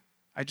scripture.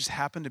 I just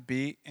happened to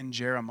be in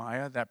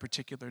Jeremiah that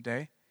particular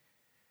day.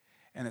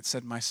 And it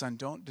said, my son,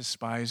 don't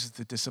despise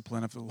the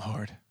discipline of the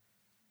Lord.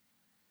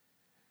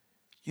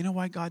 You know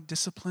why God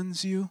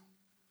disciplines you?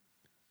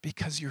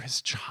 Because you're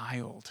his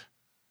child.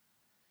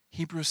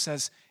 Hebrews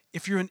says,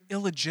 if you're an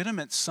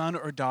illegitimate son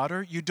or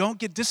daughter, you don't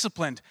get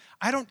disciplined.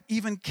 I don't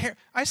even care.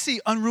 I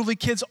see unruly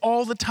kids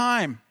all the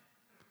time.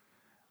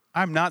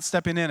 I'm not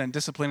stepping in and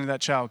disciplining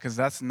that child because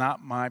that's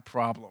not my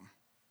problem.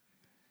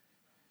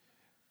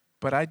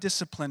 But I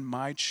discipline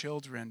my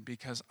children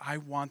because I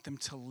want them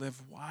to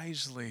live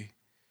wisely.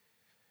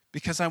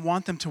 Because I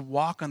want them to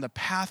walk on the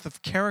path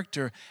of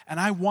character, and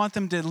I want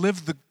them to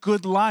live the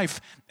good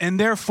life, and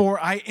therefore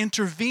I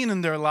intervene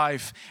in their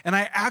life, and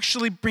I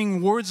actually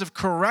bring words of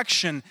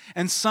correction,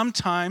 and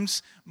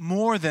sometimes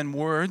more than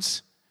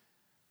words,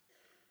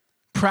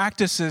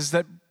 practices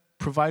that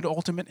provide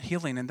ultimate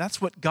healing, and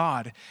that's what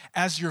God,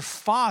 as your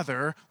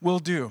Father, will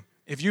do.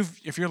 If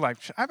you're like,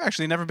 I've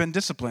actually never been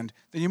disciplined,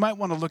 then you might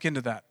want to look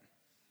into that.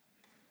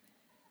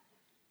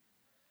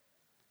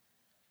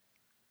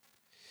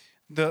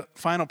 The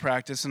final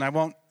practice, and I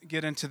won't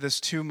get into this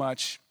too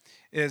much,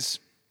 is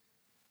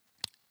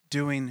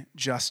doing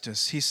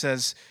justice. He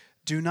says,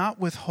 do not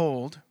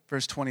withhold,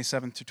 verse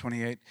 27 to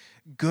 28,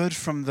 good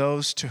from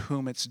those to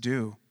whom it's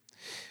due.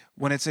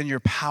 When it's in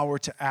your power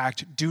to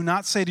act, do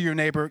not say to your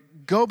neighbor,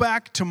 come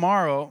back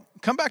tomorrow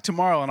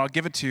and I'll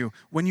give it to you,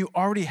 when you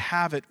already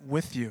have it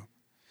with you.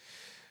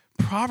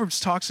 Proverbs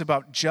talks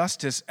about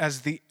justice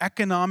as the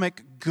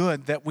economic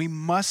good that we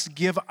must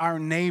give our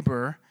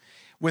neighbor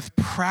with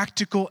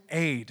practical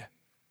aid.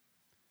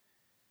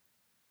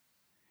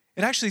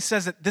 It actually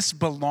says that this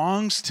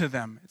belongs to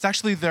them. It's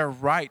actually their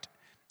right.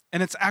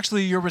 And it's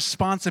actually your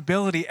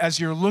responsibility as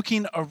you're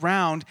looking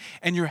around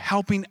and you're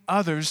helping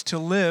others to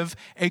live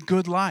a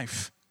good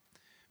life.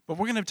 But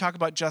we're going to talk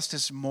about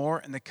justice more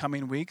in the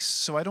coming weeks,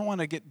 so I don't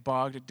want to get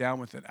bogged down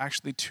with it.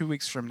 Actually, 2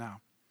 weeks from now.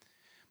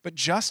 But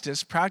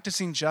justice,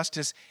 practicing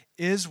justice,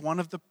 is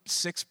one of the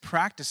 6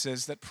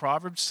 practices that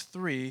Proverbs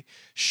 3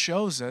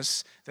 shows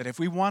us that if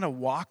we want to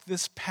walk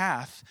this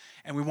path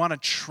and we want to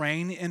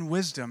train in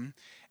wisdom,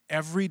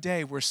 every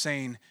day we're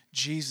saying,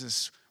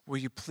 Jesus, will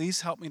you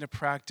please help me to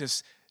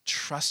practice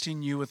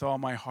trusting you with all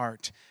my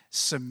heart,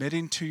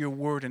 submitting to your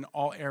word in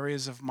all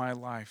areas of my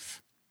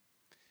life,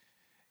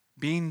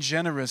 being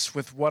generous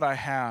with what I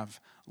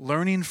have,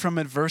 learning from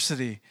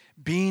adversity,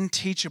 being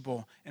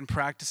teachable, and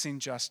practicing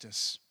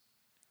justice.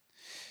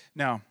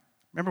 Now,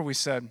 remember we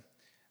said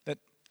that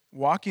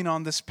walking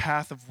on this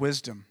path of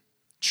wisdom,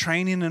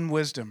 training in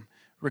wisdom,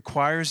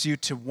 requires you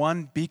to,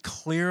 1, be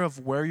clear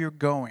of where you're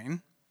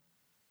going.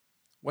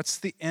 What's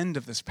the end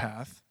of this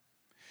path?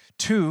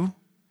 2,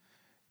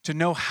 to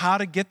know how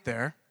to get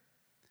there.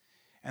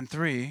 And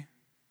 3,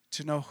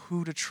 to know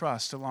who to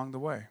trust along the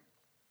way.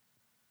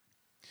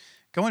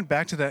 Going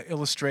back to that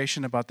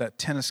illustration about that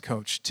tennis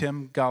coach,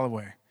 Tim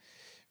Galloway.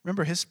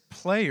 Remember, his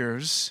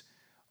players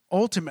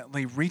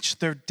ultimately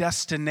reached their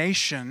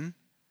destination.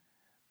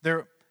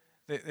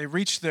 They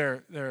reached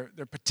their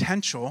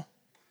potential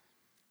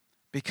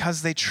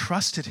because they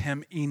trusted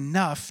him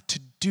enough to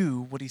do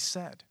what he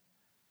said.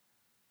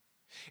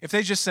 If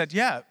they just said,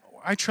 yeah,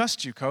 I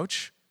trust you,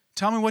 coach.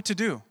 Tell me what to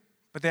do.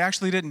 But they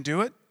actually didn't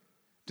do it,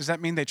 does that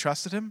mean they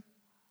trusted him?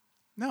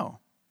 No.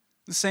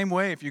 The same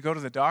way if you go to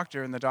the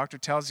doctor and the doctor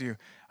tells you,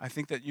 I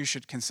think that you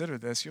should consider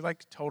this. You're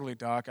like, totally,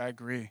 doc, I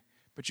agree.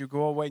 But you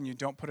go away and you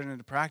don't put it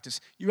into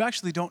practice, you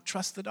actually don't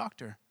trust the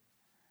doctor.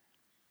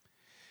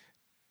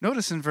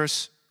 Notice in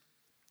verse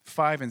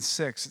 5 and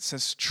 6, it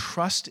says,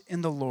 trust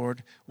in the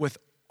Lord with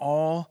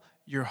all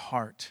your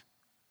heart.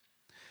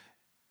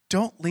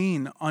 Don't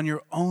lean on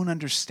your own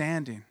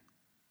understanding.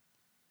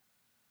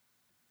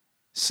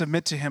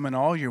 Submit to him in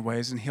all your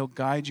ways, and he'll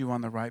guide you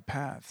on the right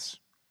paths.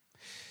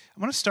 I'm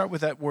want to start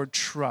with that word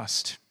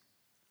trust.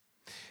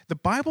 The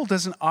Bible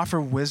doesn't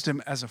offer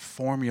wisdom as a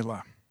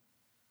formula.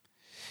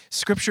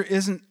 Scripture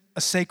isn't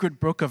a sacred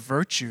book of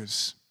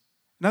virtues.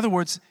 In other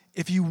words,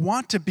 if you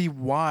want to be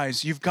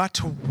wise, you've got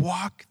to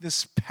walk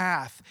this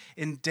path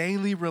in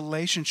daily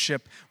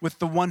relationship with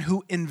the one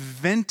who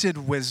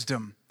invented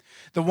wisdom,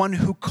 the one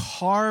who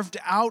carved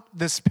out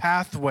this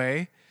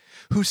pathway,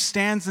 who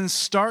stands in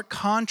stark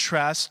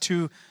contrast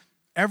to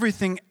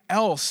everything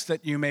else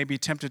that you may be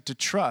tempted to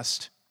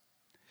trust.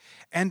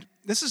 And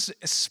this is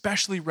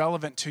especially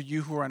relevant to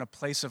you who are in a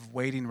place of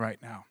waiting right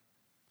now.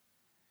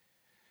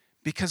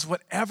 Because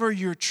whatever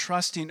you're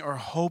trusting or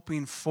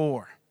hoping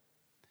for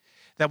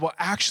that will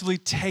actually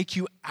take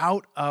you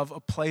out of a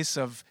place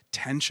of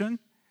tension,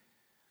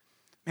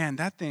 man,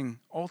 that thing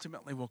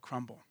ultimately will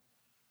crumble.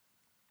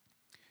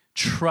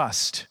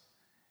 Trust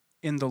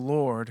in the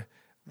Lord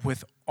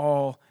with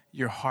all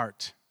your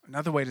heart.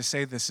 Another way to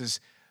say this is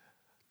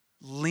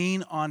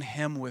lean on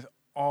Him with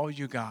all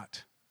you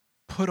got.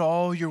 Put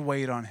all your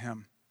weight on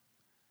Him.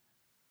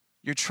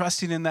 You're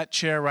trusting in that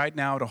chair right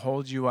now to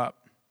hold you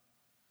up.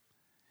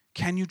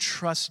 Can you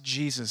trust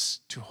Jesus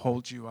to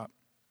hold you up?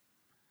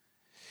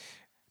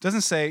 It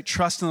doesn't say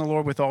trust in the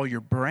Lord with all your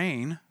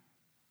brain,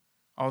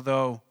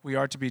 although we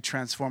are to be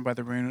transformed by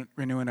the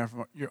renewing of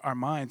our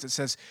minds. It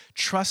says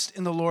trust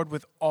in the Lord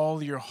with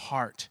all your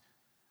heart,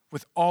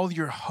 with all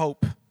your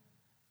hope.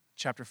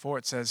 Chapter 4,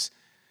 it says,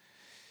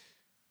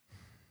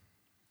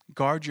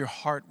 guard your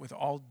heart with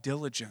all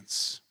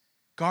diligence.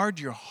 Guard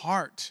your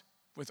heart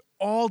with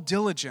all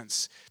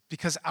diligence,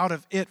 because out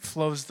of it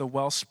flows the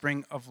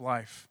wellspring of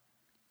life.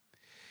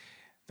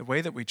 The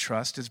way that we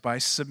trust is by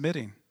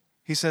submitting.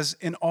 He says,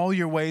 in all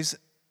your ways,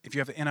 if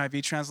you have the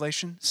NIV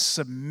translation,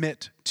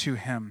 submit to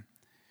Him.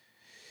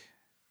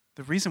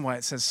 The reason why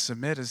it says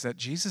submit is that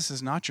Jesus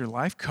is not your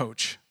life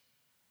coach.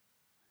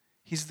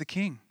 He's the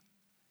king.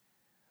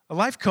 A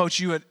life coach,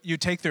 you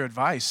take their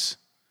advice.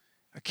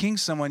 A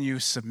king's someone you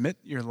submit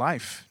your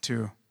life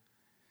to.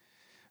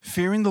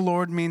 Fearing the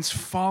Lord means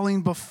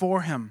falling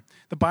before Him.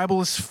 The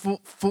Bible is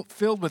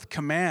filled with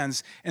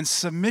commands, and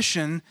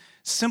submission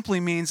simply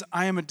means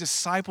I am a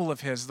disciple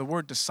of His. The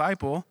word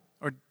disciple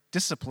or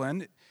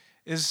discipline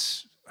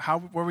is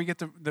where we get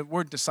the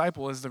word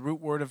disciple is the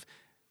root word of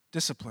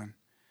discipline.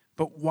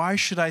 But why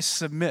should I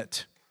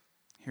submit?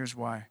 Here's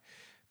why.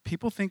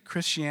 People think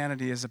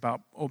Christianity is about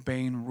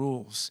obeying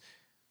rules.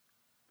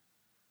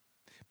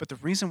 But the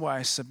reason why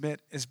I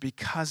submit is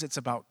because it's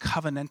about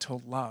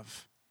covenantal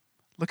love.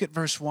 Look at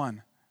verse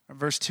 1, or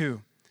verse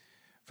 2.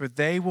 For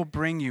they will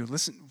bring you,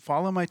 listen,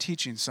 follow my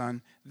teaching,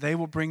 son. They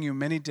will bring you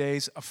many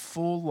days of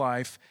full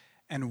life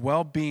and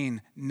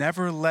well-being.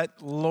 Never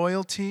let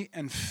loyalty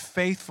and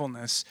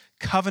faithfulness,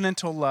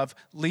 covenantal love,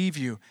 leave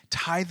you.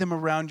 Tie them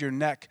around your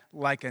neck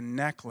like a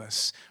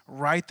necklace.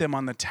 Write them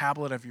on the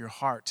tablet of your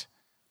heart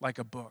like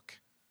a book.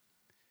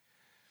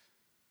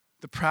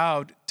 The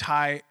proud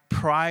tie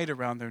pride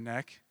around their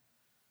neck,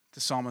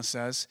 the psalmist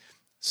says.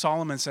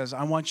 Solomon says,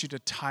 I want you to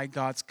tie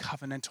God's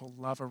covenantal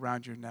love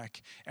around your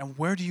neck. And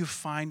where do you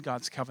find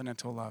God's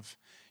covenantal love?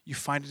 You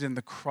find it in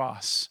the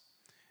cross,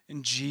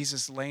 in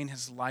Jesus laying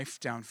His life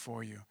down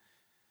for you.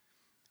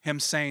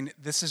 Him saying,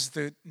 this is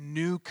the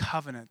new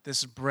covenant,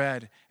 this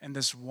bread and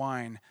this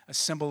wine, a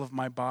symbol of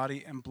my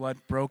body and blood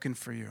broken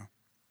for you.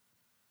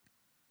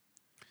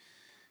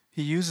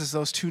 He uses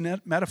those two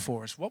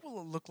metaphors. What will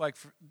it look like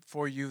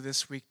for you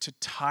this week to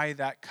tie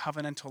that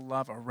covenantal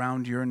love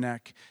around your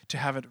neck, to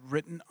have it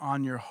written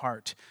on your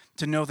heart,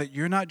 to know that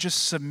you're not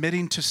just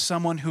submitting to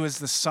someone who is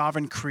the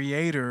sovereign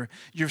creator,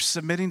 you're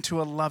submitting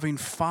to a loving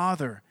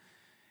Father.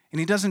 And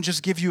He doesn't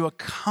just give you a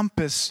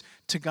compass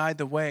to guide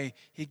the way,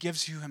 He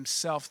gives you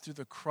Himself through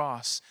the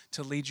cross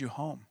to lead you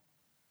home.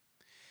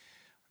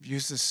 I've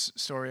used this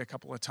story a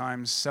couple of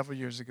times. Several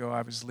years ago,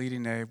 I was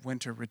leading a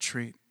winter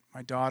retreat.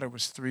 My daughter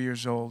was 3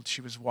 years old.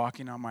 She was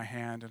walking on my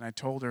hand, and I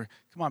told her,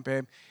 come on,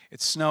 babe,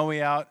 it's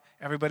snowy out.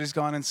 Everybody's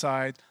gone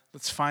inside.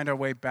 Let's find our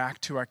way back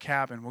to our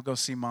cabin. We'll go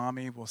see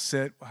Mommy. We'll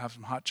sit. We'll have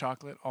some hot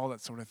chocolate, all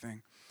that sort of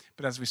thing.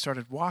 But as we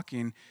started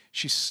walking,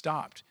 she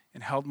stopped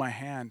and held my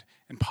hand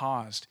and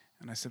paused.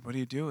 And I said, what are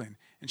you doing?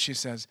 And she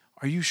says,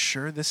 are you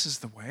sure this is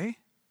the way?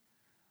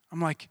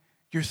 I'm like,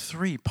 you're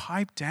 3.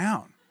 Pipe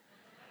down.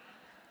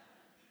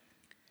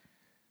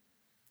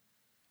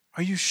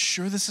 Are you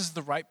sure this is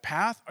the right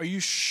path? Are you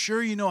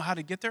sure you know how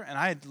to get there? And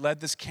I had led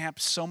this camp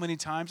so many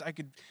times, I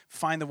could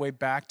find the way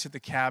back to the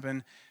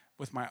cabin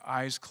with my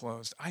eyes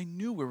closed. I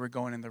knew we were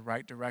going in the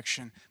right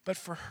direction, but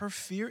for her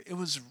fear, it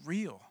was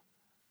real.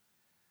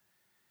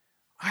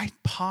 I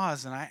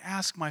paused and I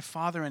asked my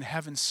Father in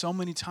heaven so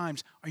many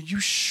times, are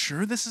you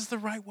sure this is the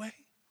right way?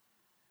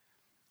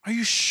 Are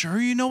you sure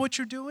you know what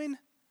you're doing?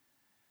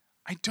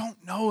 I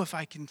don't know if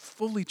I can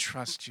fully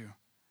trust you.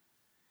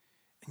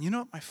 And you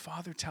know what my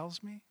Father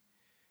tells me?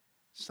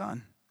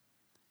 Son,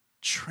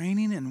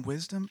 training in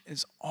wisdom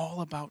is all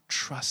about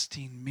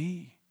trusting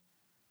me.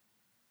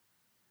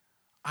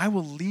 I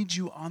will lead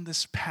you on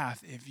this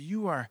path. If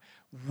you are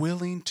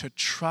willing to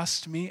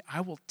trust me,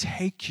 I will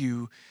take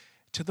you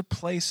to the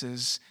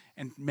places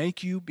and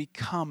make you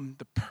become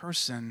the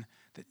person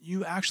that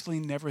you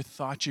actually never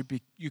thought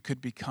you could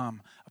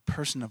become, a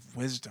person of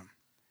wisdom.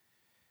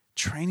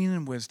 Training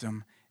in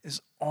wisdom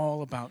is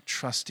all about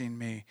trusting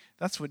me.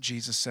 That's what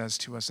Jesus says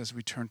to us as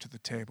we turn to the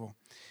table.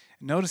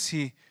 And notice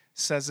he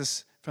says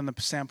this from the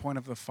standpoint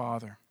of the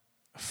Father.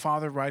 A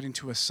father writing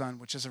to a son,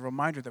 which is a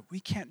reminder that we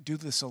can't do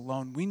this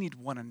alone. We need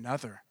one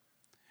another.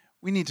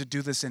 We need to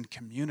do this in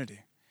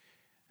community.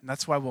 And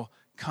that's why we'll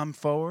come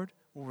forward,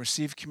 we'll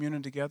receive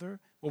communion together,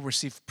 we'll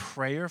receive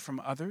prayer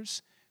from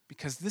others,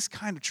 because this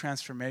kind of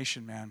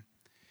transformation, man,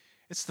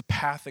 it's the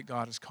path that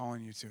God is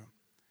calling you to.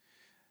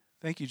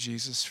 Thank you,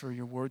 Jesus, for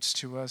your words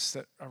to us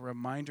that are a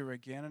reminder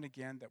again and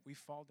again that we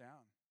fall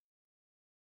down.